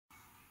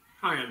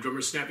Hi, I'm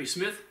drummer Snappy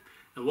Smith,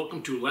 and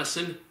welcome to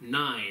Lesson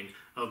 9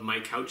 of my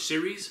couch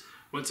series.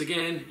 Once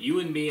again, you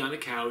and me on a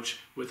couch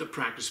with a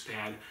practice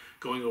pad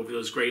going over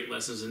those great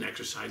lessons and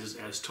exercises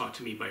as taught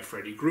to me by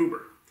Freddie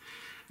Gruber.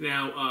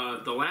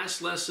 Now, the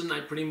last lesson I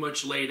pretty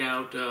much laid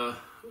out the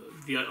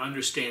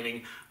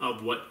understanding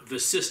of what the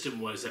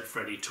system was that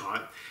Freddie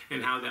taught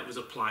and how that was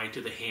applied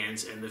to the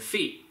hands and the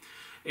feet.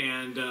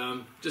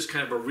 And just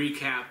kind of a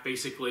recap,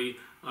 basically,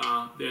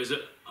 there's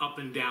an up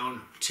and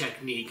down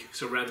technique.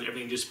 So rather than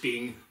everything just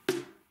being,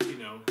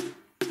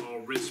 all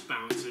wrist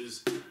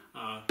bounces,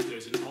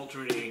 there's an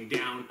alternating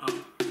down, up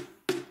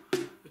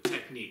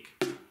technique.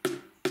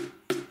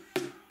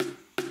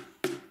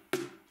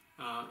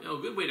 A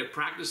good way to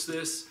practice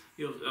this,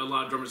 a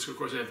lot of drummers, of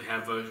course,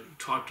 have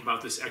talked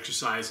about this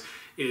exercise,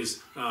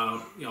 is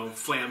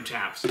flam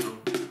taps,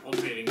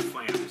 alternating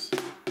flams.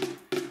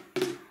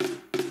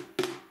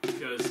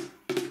 Because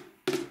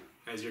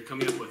as you're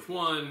coming up with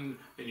one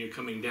and you're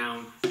coming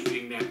down, you're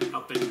getting that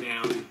up and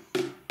down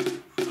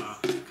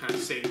kind of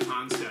same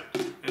concept.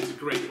 And it's a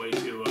great way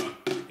to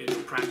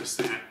practice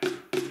that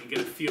and get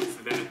a feel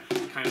for that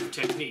kind of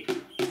technique.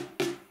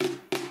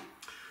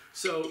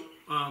 So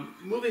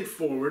moving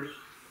forward,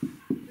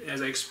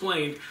 as I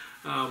explained,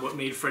 what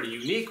made Freddie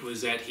unique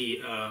was that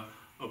he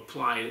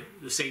applied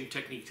the same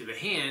technique to the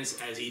hands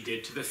as he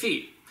did to the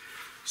feet.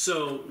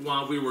 So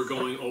while we were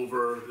going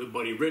over the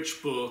Buddy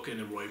Rich book and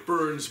the Roy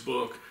Burns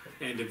book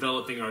and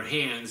developing our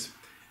hands,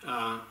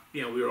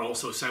 we were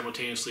also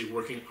simultaneously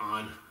working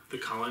on the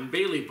Colin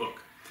Bailey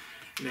book.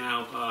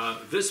 Now,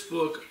 this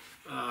book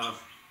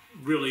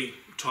really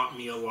taught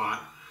me a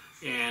lot,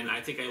 and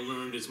I think I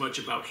learned as much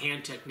about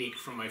hand technique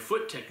from my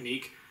foot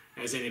technique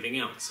as anything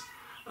else.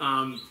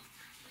 And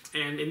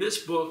in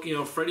this book,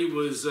 Freddie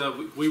was,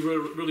 we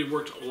really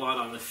worked a lot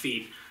on the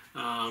feet.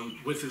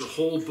 Went through the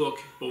whole book,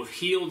 both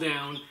heel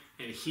down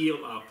and heel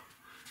up,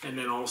 and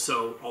then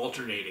also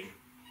alternating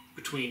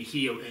between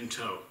heel and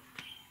toe,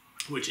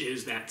 which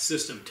is that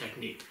system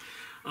technique.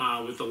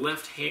 With the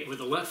left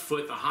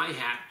foot, the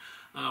hi-hat,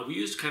 we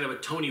used kind of a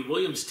Tony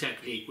Williams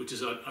technique, which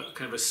is a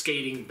kind of a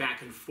skating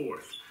back and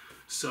forth.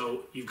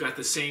 So you've got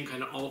the same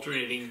kind of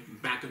alternating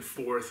back and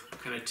forth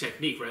kind of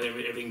technique, rather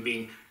than everything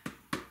being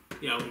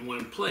in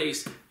one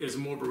place. Is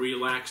more of a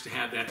relaxed to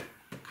have that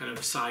kind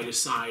of side to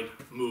side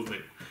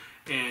movement,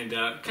 and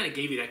kind of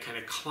gave you that kind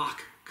of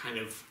clock kind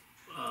of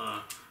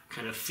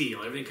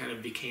feel. Everything kind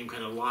of became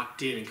kind of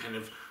locked in and kind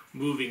of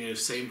moving in the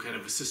same kind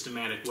of a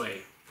systematic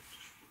way.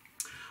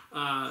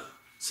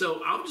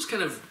 So I'll just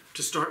kind of,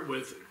 to start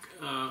with,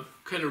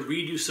 kind of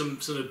read you some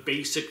of the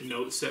basic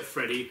notes that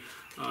Freddie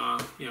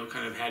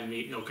kind of had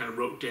me kind of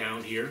wrote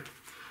down here.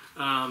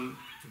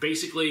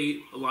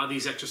 Basically, a lot of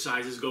these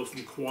exercises go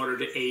from quarter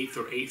to eighth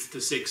or eighth to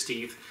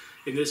 16th.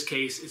 In this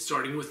case, it's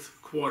starting with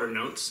quarter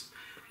notes,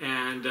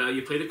 and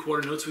you play the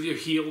quarter notes with your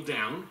heel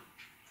down,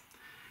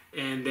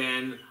 and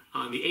then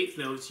on the eighth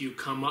notes you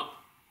come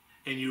up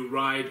and you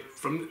ride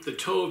from the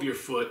toe of your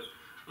foot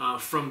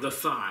from the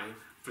thigh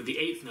for the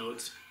eighth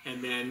notes,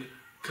 and then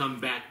come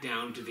back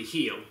down to the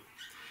heel.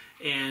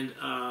 And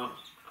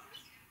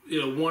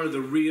one of the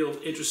real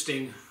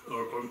interesting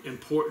or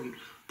important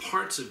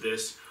parts of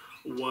this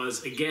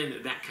was, again,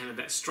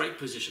 that strike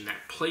position,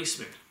 that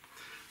placement.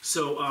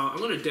 So I'm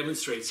going to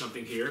demonstrate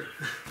something here.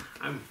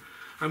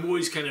 I'm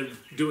always kind of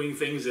doing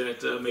things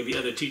that maybe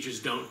other teachers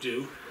don't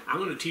do. I'm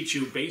going to teach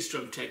you bass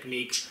drum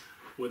technique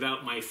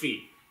without my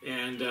feet.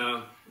 And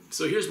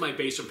so here's my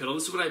bass drum pedal.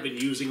 This is what I've been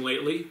using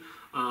lately.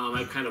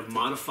 I've kind of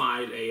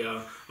modified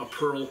a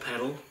pearl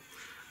pedal.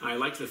 I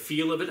like the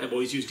feel of it. I've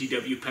always used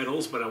DW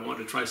pedals, but I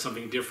wanted to try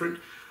something different.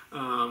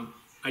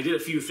 I did a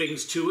few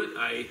things to it.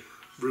 I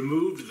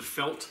removed the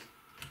felt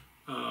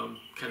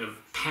kind of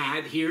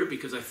pad here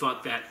because I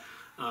thought that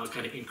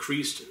kind of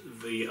increased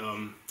the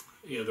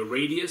the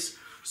radius.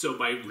 So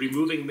by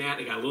removing that,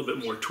 I got a little bit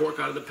more torque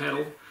out of the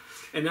pedal.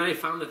 And then I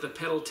found that the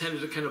pedal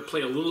tended to kind of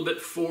play a little bit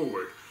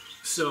forward.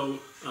 So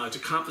to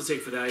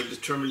compensate for that, I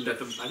determined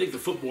that I think the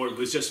footboard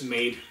was just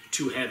made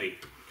too heavy.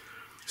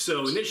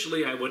 So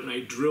initially I went and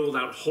I drilled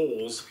out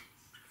holes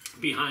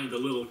behind the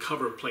little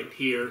cover plate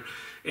here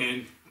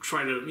and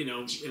try to,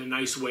 in a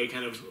nice way,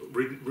 kind of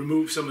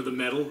remove some of the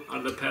metal out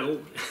of the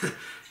pedal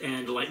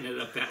and lighten it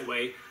up that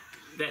way.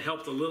 That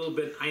helped a little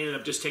bit. I ended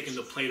up just taking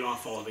the plate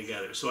off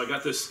altogether. So I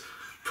got this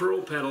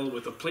pearl pedal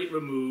with the plate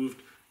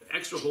removed,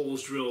 extra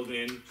holes drilled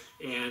in,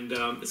 and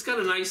it's got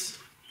a nice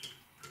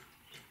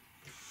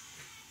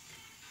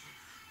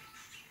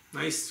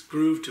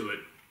groove to it.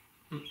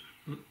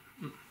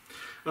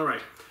 All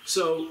right,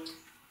 so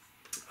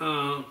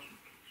I'm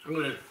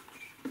going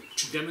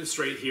to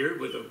demonstrate here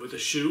with a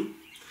shoe,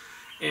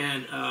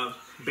 and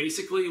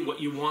basically what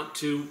you want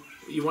to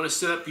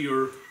set up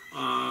your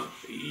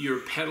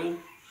pedal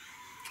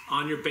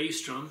on your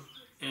bass drum,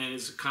 and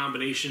it's a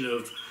combination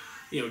of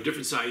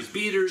different size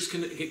beaters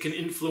can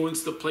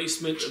influence the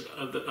placement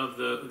of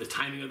the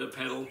timing of the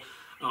pedal,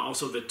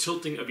 also the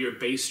tilting of your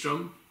bass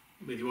drum.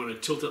 If you want to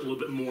tilt it a little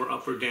bit more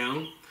up or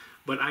down,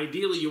 but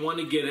ideally you want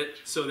to get it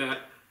so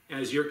that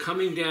as you're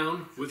coming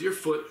down with your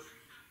foot,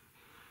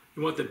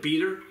 You want the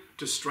beater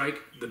to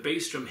strike the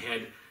bass drum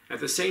head at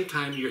the same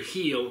time your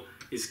heel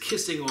is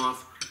kissing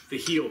off the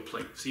heel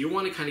plate. So you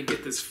want to kind of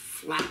get this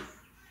flat.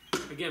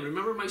 Again,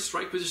 remember my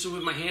strike position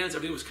with my hands?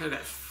 Everything was kind of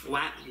that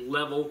flat,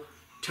 level,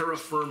 terra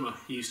firma,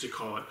 he used to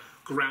call it,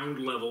 ground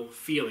level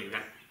feeling.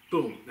 That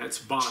boom, that's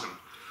bottom.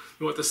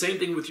 You want the same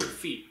thing with your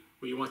feet,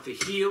 where you want the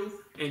heel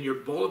and your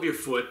ball of your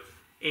foot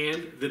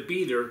and the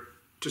beater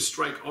to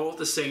strike all at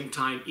the same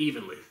time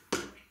evenly.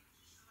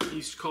 He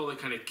used to call it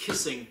kind of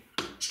kissing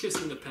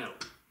the pedal.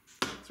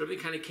 So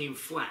everything kind of came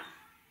flat.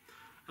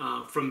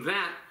 From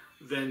that,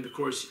 then of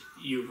course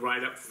you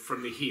ride up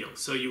from the heel.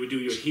 So you would do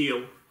your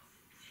heel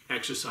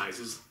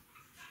exercises,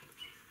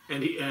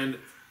 and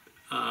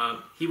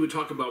he would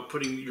talk about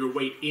putting your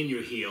weight in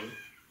your heel,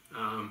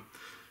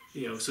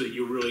 you know, so that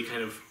you really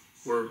kind of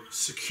were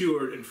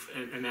secured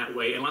in that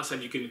way. And last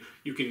time you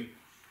can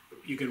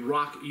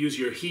use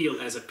your heel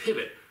as a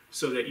pivot,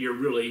 so that you're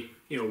really,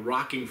 you know,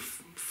 rocking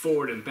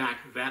forward and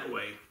back that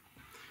way.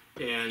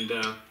 And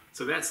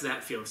so that's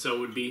that feel. So it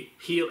would be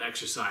heel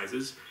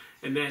exercises,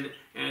 and then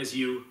as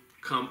you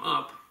come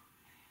up,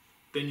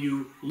 then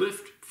you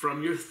lift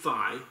from your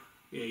thigh.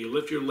 You know, you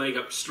lift your leg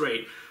up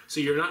straight, so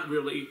you're not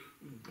really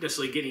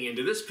necessarily getting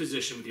into this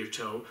position with your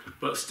toe,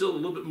 but still a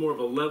little bit more of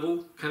a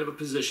level kind of a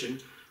position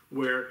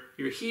where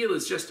your heel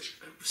is just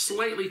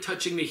slightly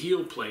touching the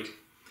heel plate,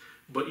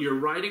 but you're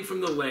riding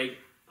from the leg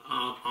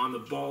on the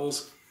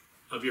balls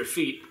of your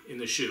feet in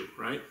the shoe,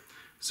 right?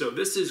 So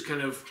this is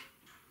kind of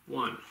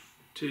 1,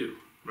 2,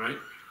 right?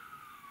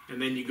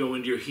 And then you go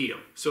into your heel.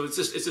 So it's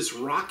this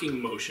rocking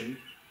motion,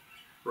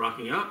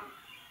 rocking up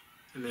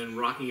and then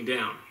rocking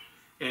down.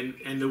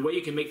 And the way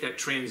you can make that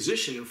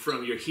transition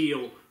from your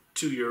heel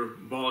to your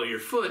ball of your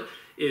foot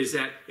is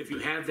that if you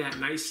have that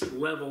nice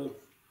level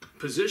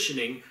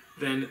positioning,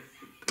 then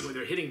when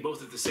they're hitting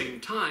both at the same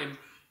time,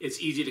 it's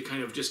easy to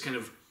kind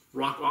of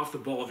rock off the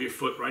ball of your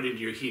foot right into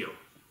your heel.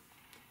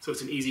 So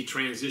it's an easy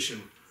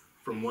transition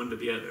from one to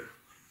the other.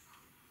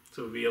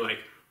 So it would be like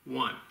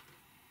 1,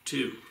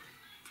 2,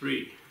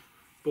 3,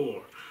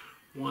 4,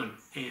 1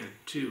 and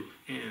 2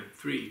 and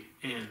 3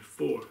 and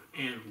 4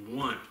 and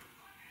 1,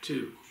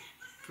 2,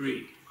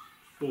 3,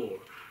 4,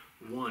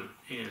 1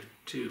 and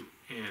 2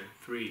 and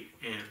 3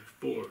 and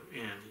 4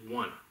 and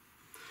 1.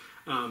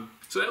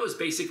 So that was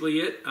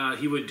basically it.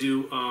 He would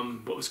do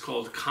what was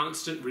called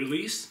constant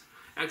release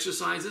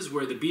exercises,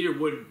 where the beater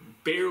would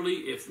barely,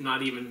 if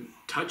not even,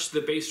 touch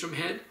the bass drum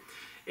head,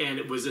 and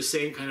it was the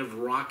same kind of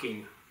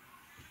rocking.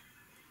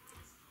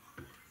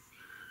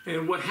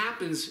 And what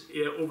happens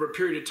over a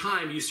period of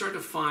time, you start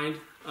to find,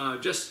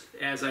 just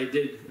as I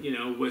did, you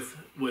know,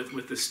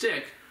 with the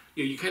stick,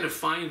 you kind of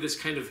find this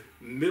kind of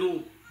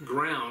middle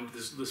ground,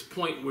 this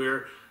point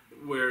where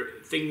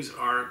things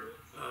are,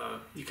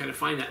 you kind of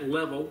find that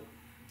level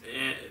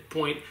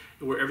point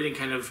where everything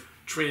kind of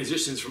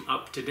transitions from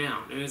up to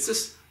down. And it's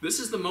this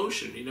is the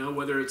motion, you know,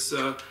 whether it's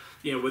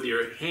you know, with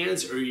your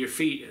hands or your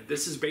feet.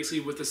 This is basically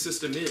what the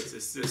system is.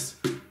 It's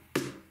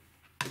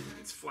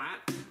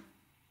flat,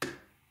 and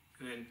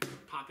then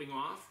popping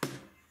off,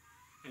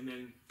 and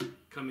then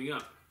coming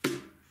up.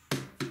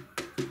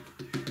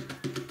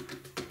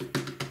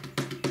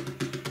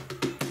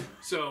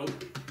 So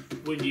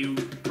when you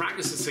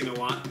practice this thing a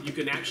lot, you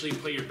can actually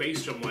play your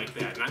bass drum like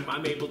that. And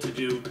I'm able to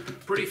do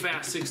pretty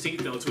fast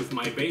 16th notes with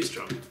my bass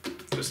drum,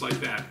 just like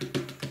that.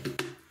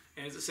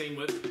 And it's the same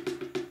with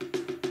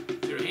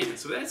your hands.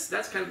 So that's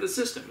kind of the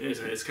system,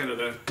 isn't it? It's kind of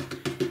the...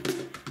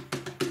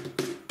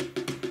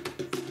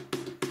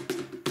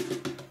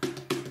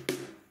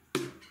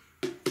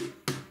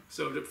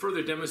 So to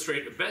further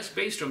demonstrate the best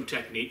bass drum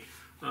technique,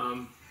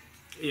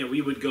 you know,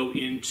 we would go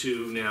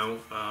into now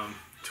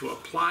to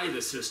apply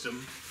the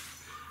system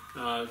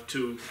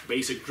to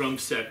basic drum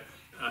set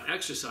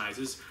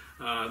exercises.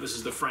 This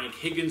is the Frank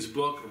Higgins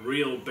book,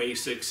 real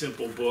basic,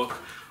 simple book,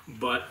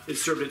 but it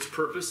served its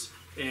purpose.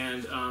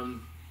 And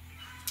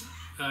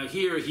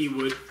here he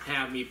would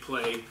have me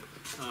play,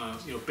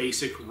 you know,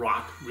 basic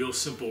rock, real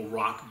simple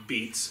rock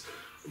beats,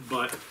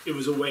 but it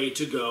was a way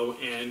to go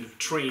and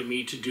train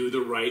me to do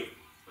the right,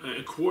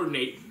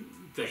 coordinate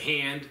the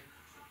hand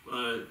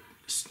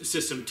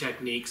system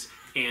techniques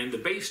and the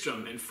bass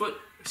drum and foot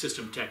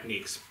system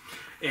techniques.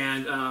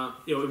 And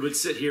you know, it would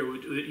sit here,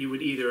 you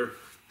would either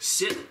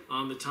sit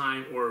on the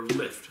time or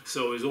lift.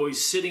 So it was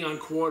always sitting on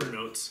quarter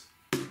notes.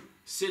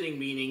 Sitting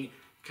meaning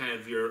kind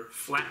of your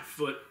flat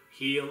foot,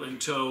 heel and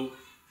toe,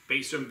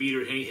 bass drum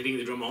beater hitting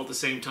the drum all at the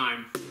same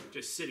time,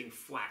 just sitting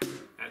flat.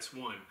 That's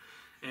one.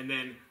 And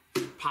then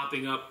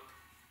popping up,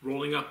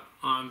 rolling up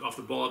off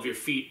the ball of your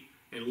feet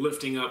and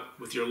lifting up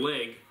with your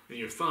leg and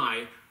your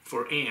thigh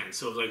for and.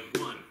 So it's like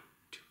 1,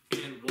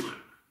 2, and 1.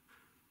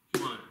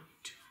 1,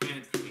 2,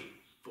 and 3,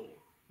 4.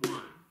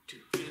 1, 2,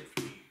 and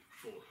 3,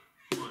 4.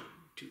 1,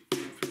 2,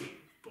 and 3,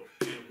 4.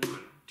 And 1,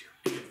 2,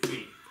 and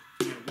 3.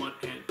 And 1,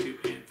 and 2,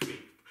 and 3.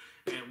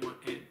 And 1,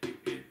 and 2,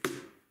 and 3.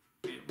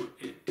 And 1,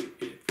 and 2,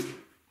 and 3.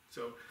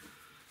 So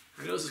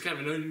I know this is kind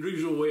of an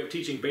unusual way of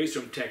teaching bass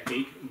drum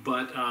technique,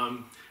 but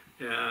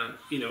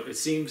you know, it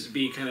seems to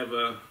be kind of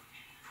a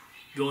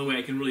the only way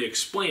I can really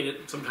explain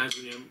it, sometimes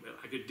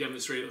I could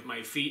demonstrate it with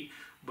my feet,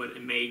 but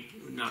it may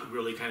not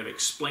really kind of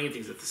explain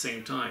things at the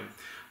same time.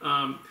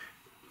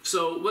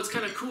 So what's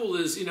kind of cool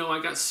is,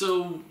 I got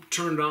so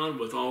turned on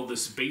with all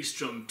this bass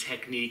drum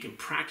technique and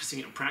practicing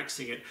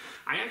it,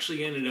 I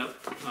actually ended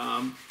up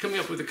coming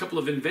up with a couple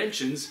of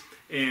inventions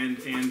and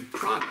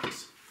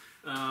products.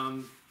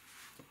 I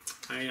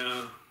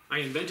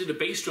invented a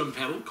bass drum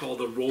pedal called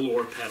the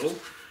roll-or pedal,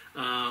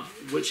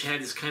 which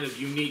had this kind of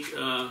unique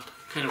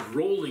kind of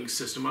rolling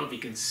system. I don't know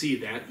if you can see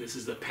that. This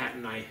is the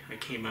patent I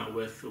came out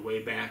with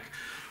way back.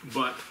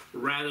 But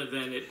rather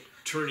than it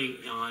turning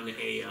on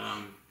a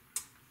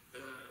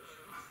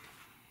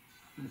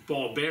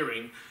ball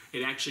bearing,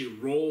 it actually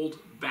rolled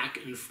back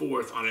and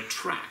forth on a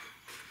track.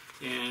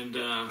 And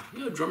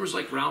drummers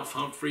like Ralph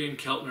Humphrey and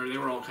Keltner, they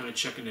were all kind of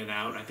checking it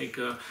out. I think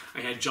I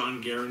had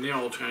John Guerin, they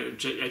all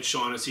tried, Ed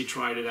Shaughnessy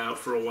tried it out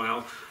for a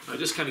while,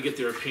 just kind of get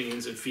their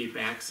opinions and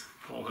feedbacks,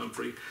 Paul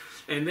Humphrey.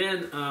 And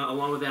then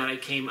along with that, I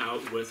came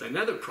out with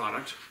another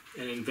product,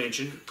 an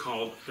invention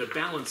called the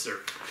balancer.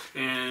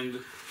 And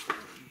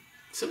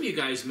some of you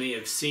guys may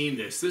have seen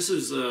this. This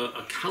is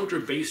a counter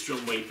bass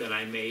drum weight that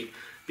I made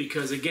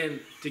because, again,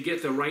 to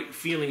get the right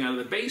feeling out of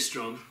the bass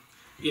drum,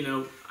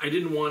 I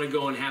didn't want to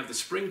go and have the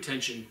spring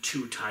tension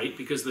too tight,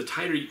 because the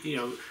tighter,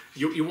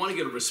 you want to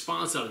get a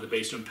response out of the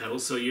bass drum pedal.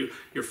 So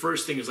your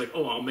first thing is like,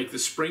 oh, I'll make the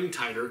spring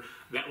tighter.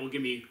 That will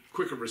give me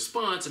quicker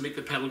response and make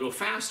the pedal go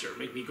faster,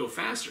 make me go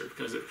faster.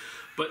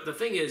 But the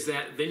thing is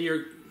that then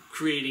you're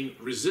creating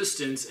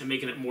resistance and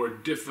making it more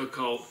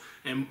difficult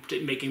and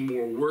making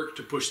more work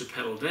to push the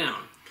pedal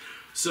down.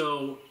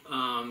 So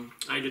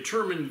I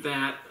determined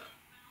that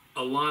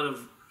a lot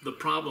of the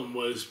problem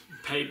was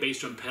bass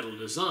drum pedal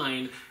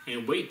design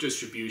and weight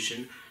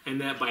distribution,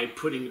 and that by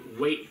putting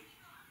weight,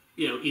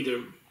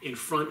 either in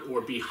front or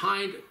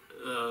behind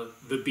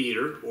the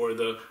beater or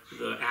the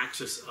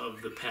axis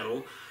of the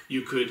pedal,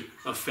 you could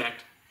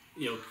affect,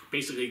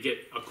 basically get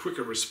a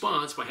quicker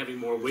response by having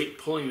more weight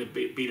pulling the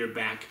beater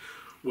back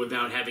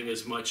without having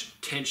as much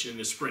tension in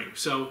the spring.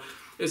 So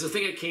there's a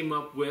thing I came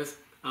up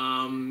with.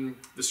 The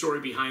story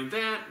behind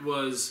that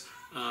was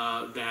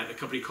that a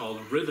company called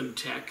Rhythm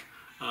Tech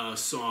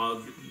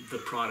saw the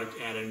product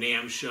at a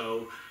NAMM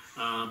show.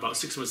 About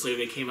 6 months later,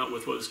 they came out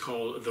with what was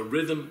called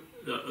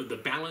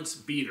the balance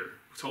beater.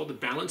 It's called the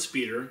balance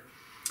beater,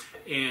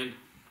 and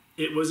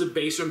it was a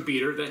bass drum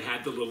beater that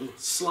had the little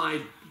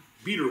slide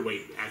beater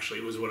weight. Actually,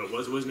 it was what it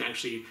was.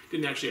 It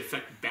didn't actually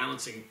affect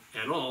balancing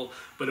at all,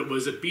 but it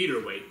was a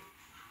beater weight,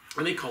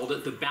 and they called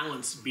it the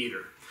balance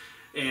beater,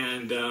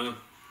 and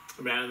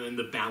rather than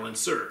the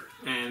balancer.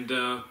 And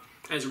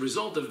as a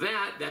result of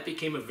that, that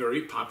became a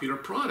very popular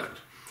product.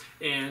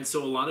 And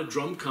so a lot of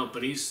drum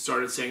companies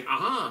started saying,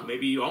 aha,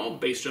 maybe all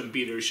bass drum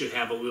beaters should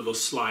have a little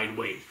slide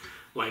weight,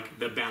 like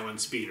the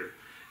balance beater.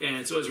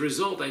 And so as a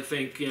result, I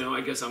think,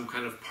 I guess I'm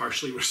kind of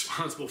partially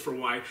responsible for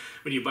why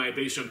when you buy a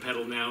bass drum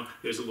pedal now,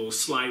 there's a little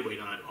slide weight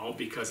on it, all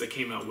because I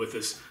came out with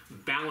this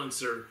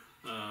balancer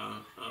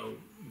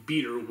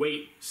beater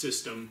weight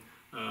system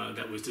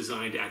that was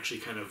designed to actually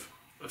kind of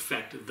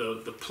affect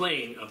the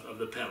playing of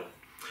the pedal.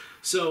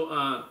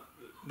 So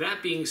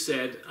that being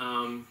said,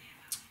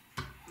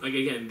 like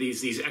again,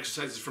 these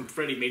exercises from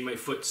Freddie made my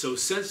foot so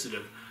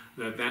sensitive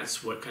that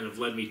that's what kind of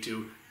led me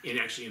to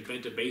actually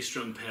invent a bass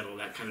drum pedal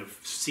that kind of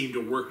seemed to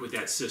work with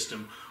that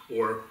system,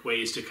 or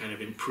ways to kind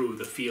of improve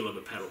the feel of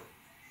the pedal.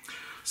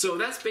 So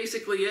that's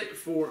basically it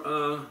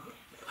for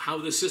how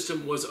the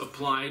system was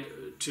applied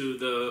to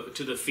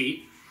the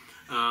feet.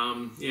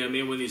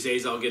 Maybe one of these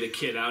days I'll get a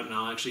kit out and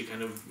I'll actually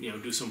kind of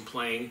do some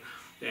playing,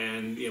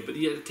 and but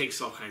it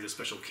takes all kinds of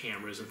special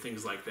cameras and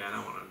things like that. I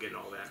don't want to get into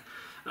all that.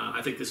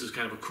 I think this is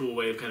kind of a cool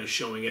way of kind of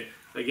showing it.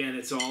 Again,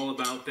 it's all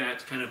about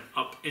that kind of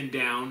up and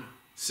down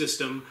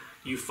system.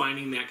 You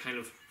finding that kind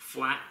of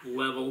flat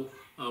level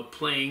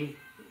playing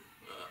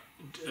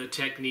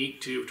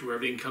technique to where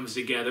everything comes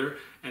together,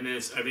 and then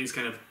everything's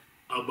kind of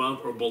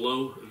above or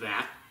below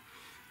that,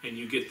 and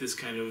you get this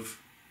kind of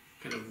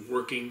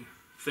working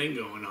thing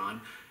going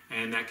on.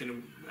 And that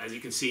can, as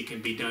you can see,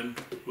 can be done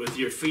with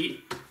your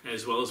feet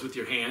as well as with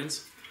your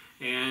hands.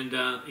 And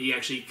you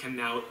actually can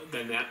now,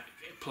 then that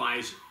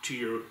applies to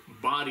your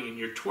body and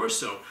your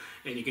torso.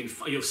 And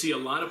you'll see a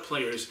lot of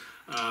players,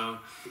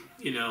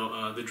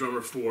 the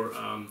drummer for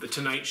the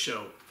Tonight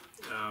Show,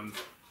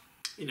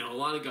 a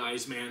lot of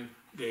guys, man,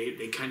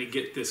 they kind of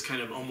get this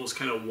kind of almost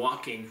kind of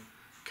walking,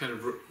 kind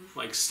of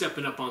like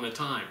stepping up on the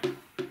time.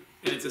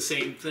 And it's the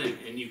same thing.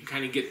 And you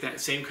kind of get that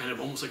same kind of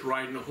almost like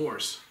riding a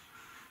horse,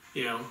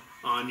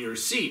 on your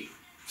seat.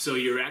 So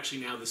you're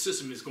actually now, the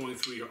system is going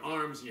through your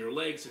arms and your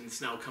legs, and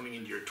it's now coming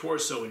into your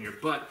torso and your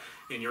butt,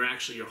 and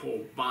your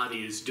whole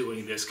body is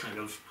doing this kind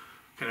of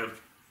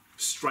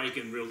strike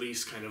and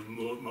release kind of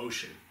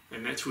motion.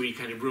 And that's where you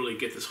kind of really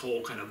get this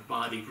whole kind of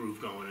body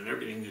groove going, and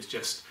everything's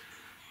just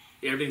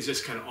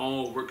kind of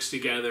all works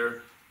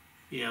together.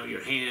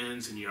 Your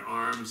hands and your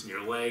arms and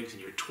your legs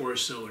and your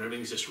torso, and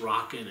everything's just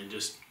rocking and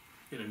just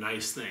in a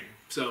nice thing.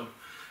 So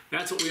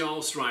that's what we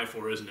all strive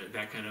for, isn't it?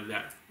 That kind of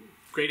that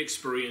great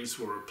experience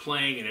where we're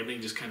playing and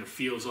everything just kind of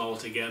feels all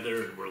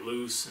together and we're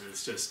loose and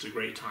it's just a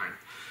great time.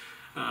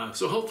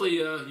 So hopefully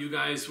you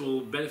guys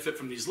will benefit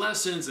from these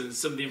lessons and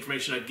some of the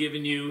information I've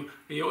given you.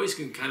 And you always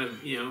can kind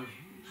of,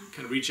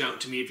 reach out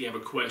to me if you have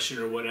a question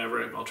or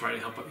whatever. I'll try to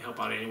help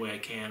out any way I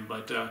can.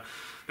 But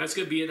that's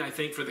going to be it, I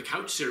think, for the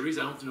couch series.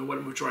 I don't know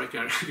what much I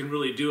can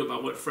really do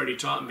about what Freddie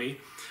taught me.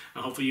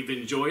 Hopefully you've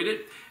enjoyed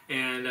it.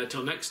 And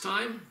until next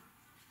time,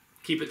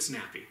 keep it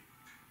snappy.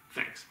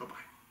 Thanks.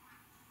 Bye-bye.